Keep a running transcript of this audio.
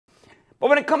But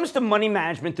when it comes to money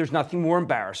management, there's nothing more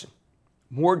embarrassing,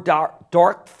 more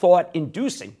dark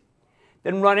thought-inducing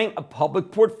than running a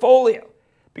public portfolio.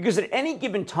 Because at any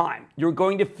given time, you're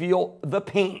going to feel the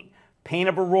pain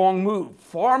of a wrong move,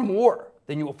 far more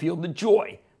than you will feel the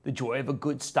joy of a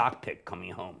good stock pick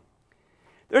coming home.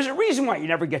 There's a reason why you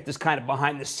never get this kind of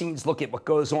behind-the-scenes look at what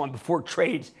goes on before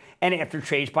trades and after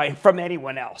trades from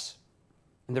anyone else.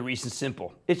 And the reason's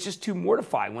simple. It's just too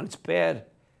mortifying when it's bad.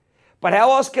 But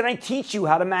how else can I teach you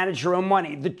how to manage your own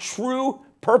money, the true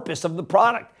purpose of the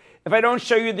product, if I don't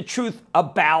show you the truth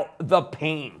about the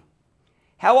pain?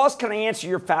 How else can I answer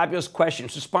your fabulous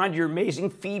questions, respond to your amazing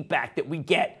feedback that we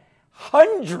get?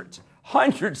 Hundreds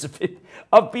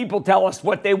of people tell us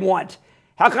what they want.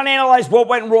 How can I analyze what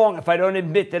went wrong if I don't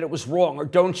admit that it was wrong or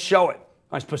don't show it?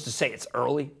 Am I supposed to say it's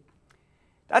early?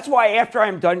 That's why after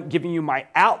I'm done giving you my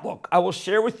outlook, I will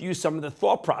share with you some of the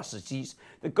thought processes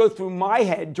that go through my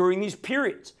head during these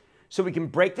periods so we can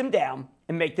break them down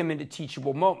and make them into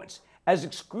teachable moments, as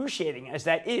excruciating as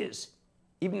that is,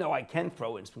 even though I can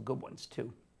throw in some good ones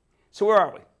too. So where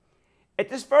are we? At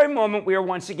this very moment, we are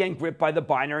once again gripped by the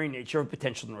binary nature of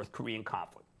potential North Korean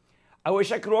conflict. I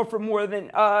wish I could offer more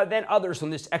than others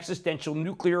on this existential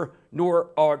nuclear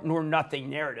nor nothing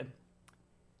narrative.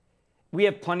 We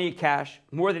have plenty of cash,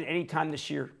 more than any time this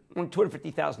year,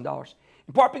 $250,000,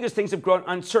 in part because things have grown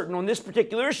uncertain on this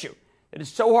particular issue that is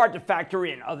so hard to factor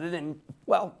in other than,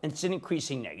 well, it's an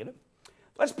increasing negative.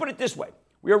 Let's put it this way.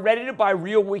 We are ready to buy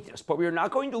real weakness, but we are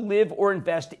not going to live or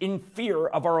invest in fear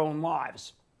of our own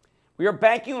lives. We are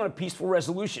banking on a peaceful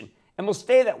resolution and will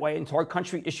stay that way until our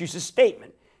country issues a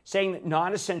statement saying that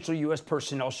non-essential U.S.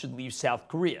 personnel should leave South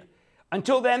Korea.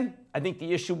 Until then, I think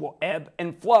the issue will ebb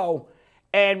and flow.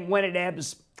 And when it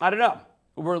ebbs, I don't know.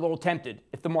 We're a little tempted.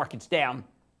 If the market's down,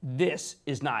 this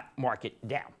is not market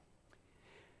down.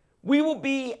 We will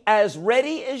be as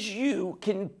ready as you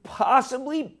can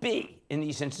possibly be in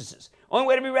these instances. Only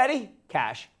way to be ready?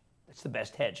 Cash. That's the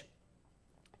best hedge.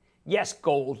 Yes,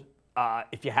 gold,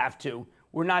 if you have to.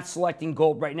 We're not selecting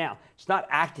gold right now. It's not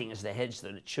acting as the hedge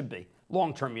that it should be.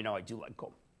 Long term, you know I do like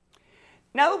gold.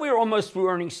 Now that we are almost through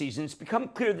earnings season, it's become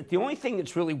clear that the only thing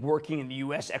that's really working in the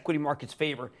U.S. equity market's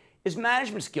favor is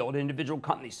management skill at individual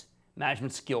companies,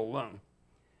 management skill alone.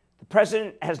 The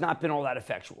president has not been all that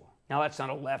effectual. Now, that's not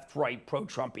a left, right,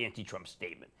 pro-Trump, anti-Trump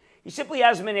statement. He simply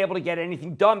hasn't been able to get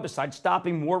anything done besides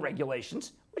stopping more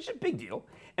regulations, which is a big deal,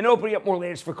 and opening up more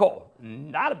lands for coal.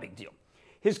 Not a big deal.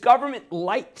 His government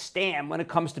light stand when it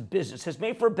comes to business has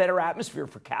made for a better atmosphere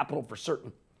for capital for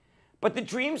certain. But the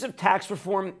dreams of tax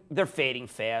reform, they're fading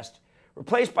fast,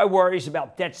 replaced by worries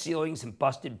about debt ceilings and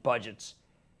busted budgets.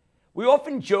 We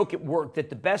often joke at work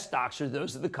that the best stocks are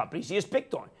those of the companies he has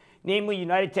picked on, namely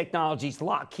United Technologies,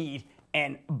 Lockheed,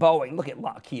 and Boeing. Look at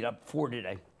Lockheed up 4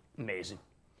 today. Amazing.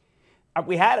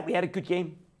 We had it. We had a good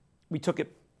game. We took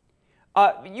it.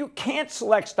 You can't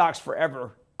select stocks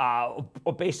forever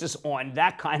basis on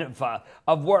that kind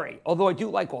of worry, although I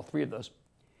do like all three of those.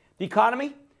 The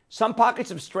economy, some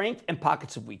pockets of strength and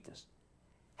pockets of weakness.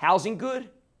 Housing good,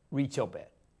 retail bad.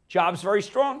 Jobs very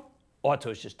strong,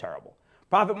 autos just terrible.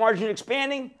 Profit margin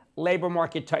expanding, labor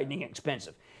market tightening and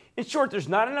expensive. In short, there's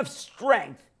not enough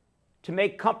strength to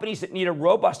make companies that need a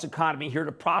robust economy here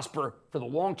to prosper for the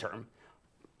long term.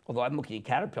 Although I'm looking at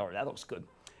Caterpillar, that looks good.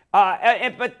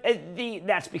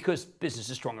 That's because business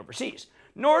is strong overseas.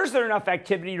 Nor is there enough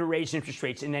activity to raise interest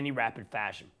rates in any rapid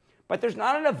fashion. But there's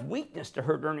not enough weakness to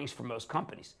hurt earnings for most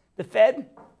companies. The Fed?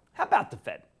 How about the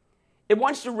Fed? It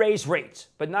wants to raise rates,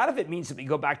 but not if it means that we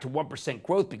go back to 1%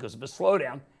 growth because of a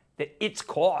slowdown that it's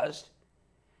caused.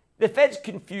 The Fed's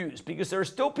confused because there are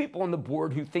still people on the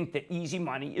board who think that easy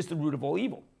money is the root of all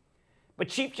evil. But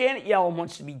Chief Janet Yellen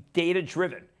wants to be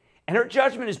data-driven, and her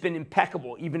judgment has been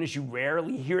impeccable, even as you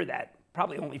rarely hear that,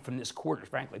 probably only from this quarter,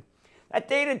 frankly. That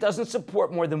data doesn't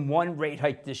support more than one rate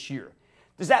hike this year.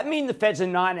 Does that mean the Fed's a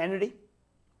non-entity?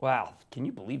 Wow, can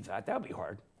you believe that? That would be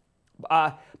hard.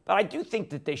 But I do think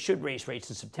that they should raise rates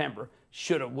in September.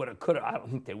 Shoulda, woulda, coulda. I don't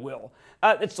think they will.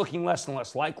 It's looking less and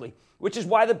less likely, which is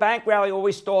why the bank rally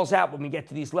always stalls out when we get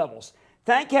to these levels.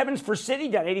 Thank heavens for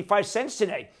Citi down 85 cents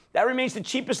today. That remains the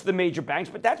cheapest of the major banks,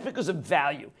 but that's because of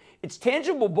value. Its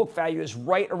tangible book value is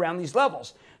right around these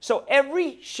levels. So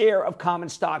every share of common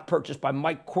stock purchased by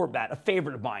Mike Corbat, a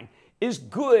favorite of mine, is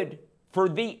good for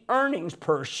the earnings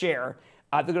per share.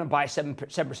 They're going to buy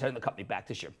 7% of the company back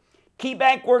this year. Key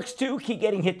Bank works too. Key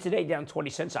getting hit today, down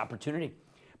 20 cents opportunity.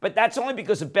 But that's only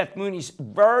because of Beth Mooney's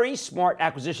very smart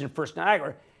acquisition of First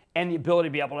Niagara and the ability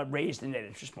to be able to raise the net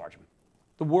interest margin.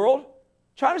 The world?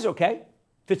 China's okay.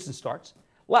 Fits and starts.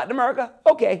 Latin America?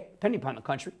 Okay, depending upon the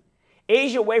country.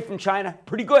 Asia away from China?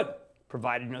 Pretty good.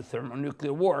 provided no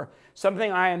thermonuclear war,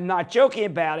 something I am not joking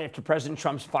about after President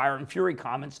Trump's fire and fury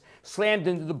comments slammed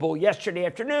into the bull yesterday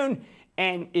afternoon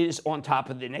and is on top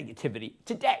of the negativity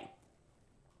today.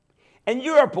 And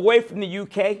Europe, away from the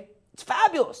UK, it's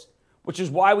fabulous, which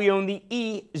is why we own the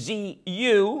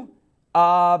EZU,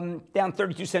 down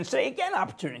 32 cents today. Again,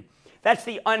 opportunity. That's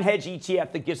the unhedged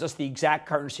ETF that gives us the exact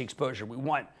currency exposure we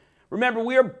want. Remember,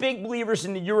 we are big believers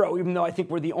in the euro, even though I think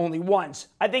we're the only ones.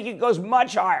 I think it goes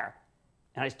much higher.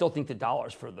 And I still think the dollar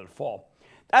is further to fall.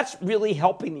 That's really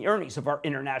helping the earnings of our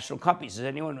international companies. As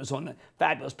anyone who's on the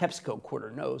fabulous PepsiCo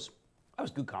quarter knows, that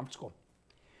was a good conference call.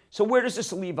 So where does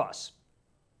this leave us?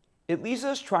 It leaves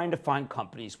us trying to find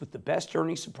companies with the best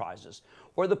earnings surprises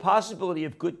or the possibility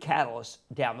of good catalysts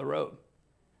down the road.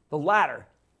 The latter,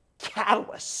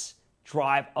 catalysts,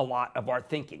 drive a lot of our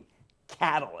thinking.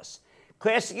 Catalysts.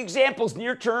 Classic examples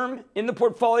near term in the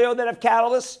portfolio that have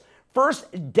catalysts.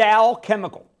 First, Dow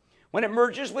Chemical. When it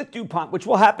merges with DuPont, which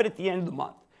will happen at the end of the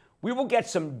month, we will get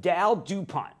some Dow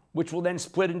DuPont, which will then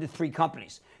split into 3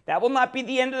 companies. That will not be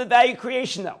the end of the value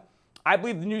creation, though. I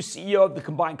believe the new CEO of the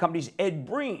combined companies, Ed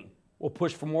Breen, will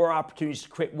push for more opportunities to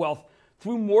create wealth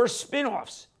through more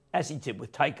spin-offs, as he did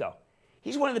with Tyco.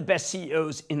 He's one of the best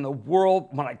CEOs in the world.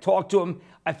 When I talk to him,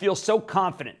 I feel so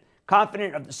confident.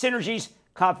 Confident of the synergies,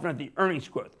 confident of the earnings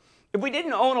growth. If we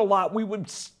didn't own a lot, we would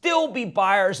still be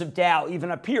buyers of Dow,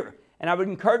 even up here. And I would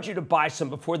encourage you to buy some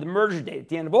before the merger date at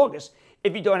the end of August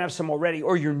if you don't have some already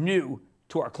or you're new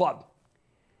to our club.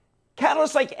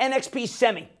 Catalysts like NXP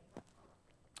Semi,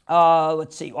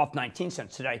 let's see, off 19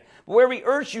 cents today, but where we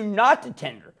urge you not to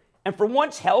tender and for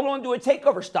once held on to a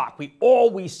takeover stock, we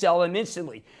always sell them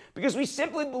instantly because we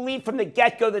simply believe from the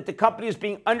get-go that the company is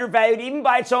being undervalued even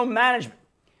by its own management.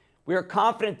 We are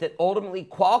confident that ultimately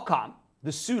Qualcomm,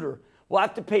 the suitor, will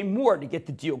have to pay more to get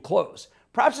the deal closed.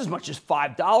 Perhaps as much as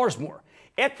 $5 more.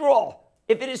 After all,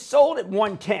 if it is sold at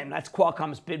 $110, that's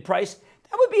Qualcomm's bid price,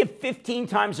 that would be at 15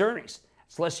 times earnings.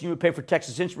 It's less than you would pay for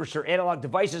Texas Instruments or Analog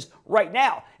Devices right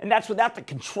now, and that's without the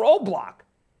control block.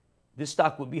 This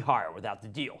stock would be higher without the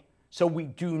deal. So we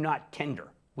do not tender,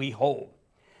 we hold.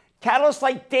 Catalysts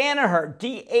like Danaher,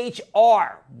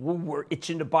 DHR, we're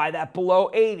itching to buy that below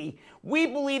 80. We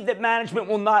believe that management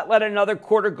will not let another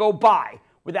quarter go by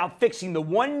without fixing the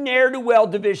one ne'er-do-well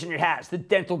division it has, the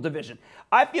dental division.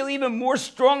 I feel even more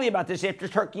strongly about this after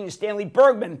talking to Stanley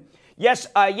Bergman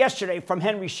yesterday from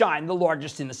Henry Schein, the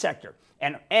largest in the sector.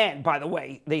 And by the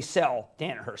way, they sell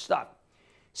Danaher stuff.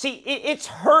 See, it's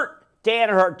hurt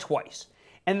Danaher twice.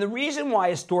 And the reason why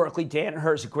historically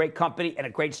Danaher is a great company and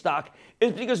a great stock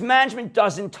is because management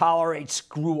doesn't tolerate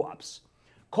screw-ups.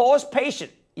 Call us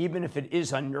patient, even if it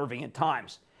is unnerving at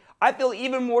times. I feel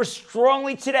even more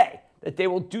strongly today that they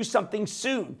will do something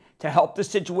soon to help the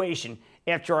situation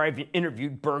after I've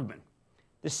interviewed Bergman.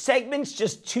 The segment's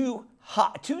just too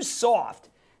hot, too soft.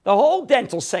 The whole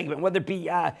dental segment, whether it be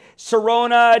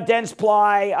Sirona,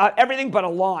 Dentsply, everything but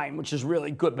Align, which is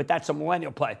really good, but that's a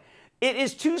millennial play. It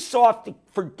is too soft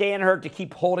for Danaher to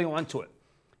keep holding on to it.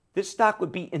 This stock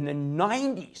would be in the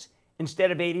 90s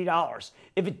instead of $80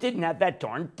 if it didn't have that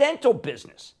darn dental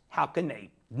business. How can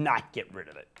they not get rid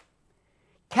of it?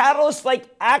 Catalysts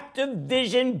like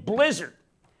Activision Blizzard,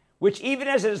 which even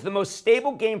as it is the most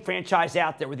stable game franchise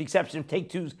out there, with the exception of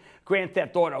Take-Two's Grand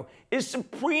Theft Auto, is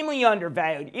supremely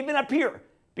undervalued, even up here,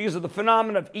 because of the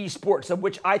phenomenon of esports, of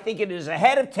which I think it is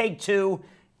ahead of Take-Two,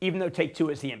 even though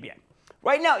Take-Two is the NBA.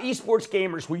 Right now, esports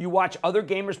gamers, where you watch other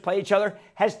gamers play each other,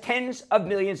 has tens of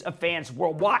millions of fans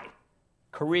worldwide.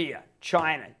 Korea,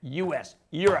 China, US,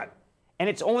 Europe. And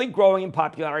it's only growing in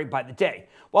popularity by the day.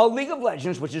 While League of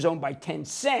Legends, which is owned by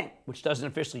Tencent, which doesn't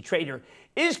officially trade here,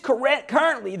 is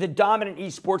currently the dominant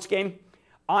esports game,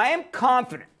 I am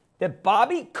confident that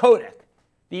Bobby Kotick,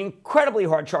 the incredibly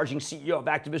hard-charging CEO of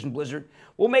Activision Blizzard,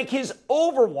 will make his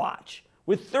Overwatch,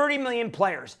 with 30 million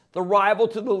players, the rival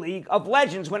to the League of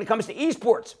Legends when it comes to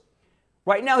esports.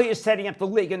 Right now, he is setting up the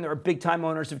league, and there are big-time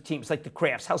owners of teams like the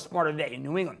Crafts. How smart are they in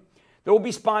New England? There will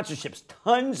be sponsorships,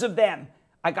 tons of them.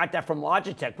 I got that from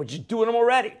Logitech, which is doing them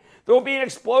already. There will be an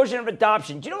explosion of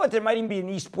adoption. Do you know what? There might even be an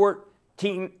esport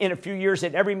team in a few years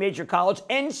at every major college.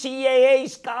 NCAA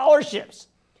scholarships.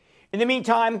 In the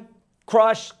meantime,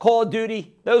 Crush, Call of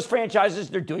Duty, those franchises,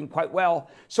 they're doing quite well.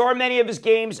 So are many of his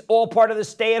games, all part of the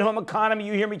stay-at-home economy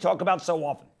you hear me talk about so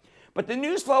often. But the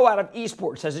news flow out of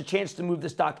esports has a chance to move the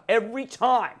stock every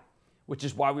time, which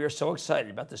is why we are so excited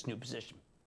about this new position.